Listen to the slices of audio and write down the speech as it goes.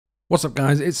What's up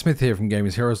guys, it's Smith here from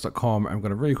GamersHeroes.com. I've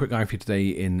got a really quick guide for you today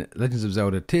in Legends of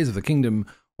Zelda Tears of the Kingdom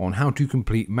on how to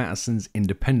complete Mattison's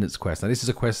Independence quest. Now this is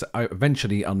a quest that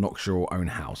eventually unlocks your own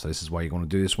house, so this is why you want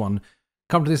to do this one.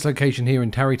 Come to this location here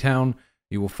in Tarrytown,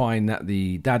 you will find that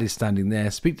the dad is standing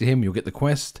there. Speak to him, you'll get the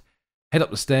quest. Head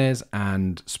up the stairs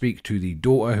and speak to the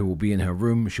daughter who will be in her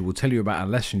room. She will tell you about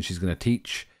a lesson she's going to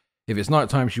teach. If it's night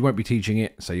time, she won't be teaching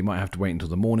it, so you might have to wait until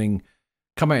the morning.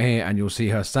 Come out here and you'll see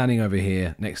her standing over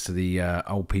here next to the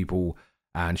old people,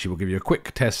 and she will give you a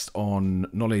quick test on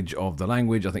knowledge of the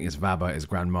language. I think it's Vaba, is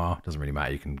grandma. Doesn't really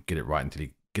matter. You can get it right until you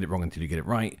get it wrong until you get it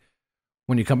right.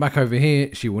 When you come back over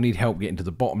here, she will need help getting to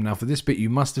the bottom. Now for this bit, you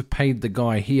must have paid the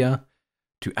guy here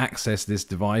to access this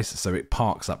device, so it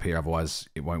parks up here. Otherwise,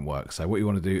 it won't work. So what you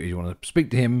want to do is you want to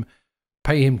speak to him,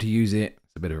 pay him to use it.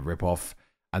 It's a bit of a rip-off.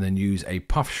 And then use a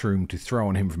puff shroom to throw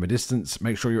on him from a distance.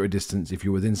 Make sure you're at a distance. If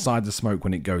you're within inside the smoke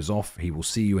when it goes off, he will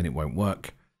see you and it won't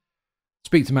work.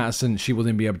 Speak to Mattison. She will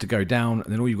then be able to go down. And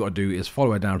then all you've got to do is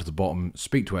follow her down to the bottom,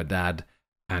 speak to her dad,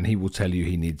 and he will tell you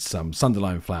he needs some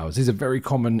Sunderline flowers. These are very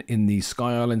common in the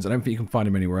Sky Islands. I don't think you can find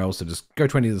them anywhere else. So just go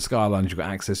to any of the Sky Islands you've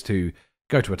got access to,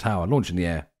 go to a tower, launch in the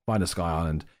air, find a Sky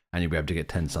Island, and you'll be able to get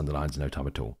 10 Sunderlines in no time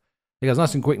at all. Hey guys,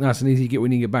 nice and quick, nice and easy. Get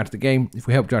when you get back to the game. If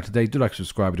we helped you out today, do like and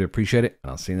subscribe. I do appreciate it.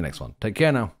 And I'll see you in the next one. Take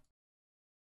care now.